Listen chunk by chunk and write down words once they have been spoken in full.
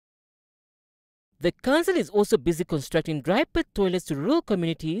The council is also busy constructing dry pit toilets to rural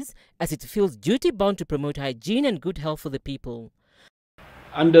communities as it feels duty-bound to promote hygiene and good health for the people.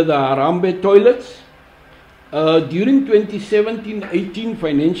 Under the Harambee toilets, during 2017-18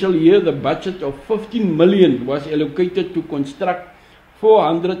 financial year, the budget of 15 million was allocated to construct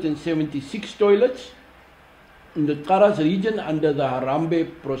 476 toilets in the Karas region under the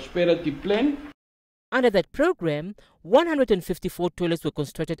Harambee Prosperity Plan. Under that program, 154 toilets were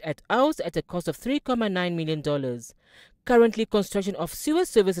constructed at Aus at a cost of $3.9 million. Currently, construction of sewer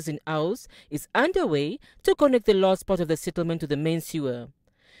services in Aus is underway to connect the lost part of the settlement to the main sewer.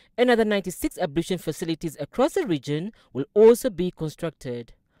 Another 96 ablution facilities across the region will also be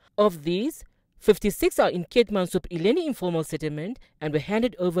constructed. Of these, 56 are in Keetmanshoop Ileni informal settlement and were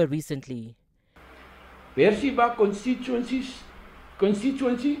handed over recently. Persiba constituency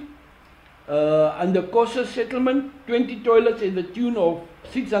under Kosa settlement, 20 toilets in the tune of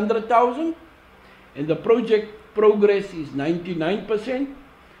 600,000, and the project progress is 99%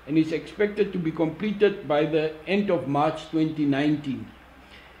 and is expected to be completed by the end of March 2019.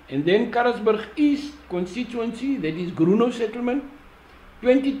 And then Karasburg East constituency, that is Gruno settlement,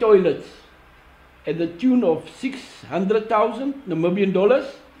 20 toilets at the tune of 600,000 Namibian dollars,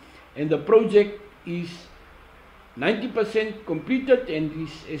 and the project is 90% completed and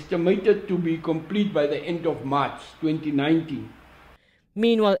is estimated to be complete by the end of March 2019.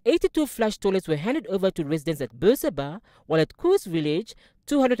 Meanwhile, 82 flush toilets were handed over to residents at Bursaba, while at Koos village,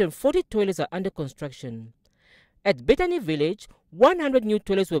 240 toilets are under construction. At Bethany village, 100 new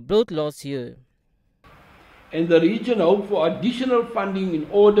toilets were built last year. And the region hopes for additional funding in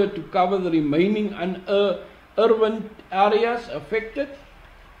order to cover the remaining urban areas affected.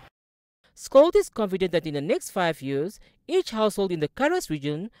 Skolt is confident that in the next 5 years, each household in the Karas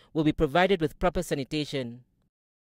region will be provided with proper sanitation.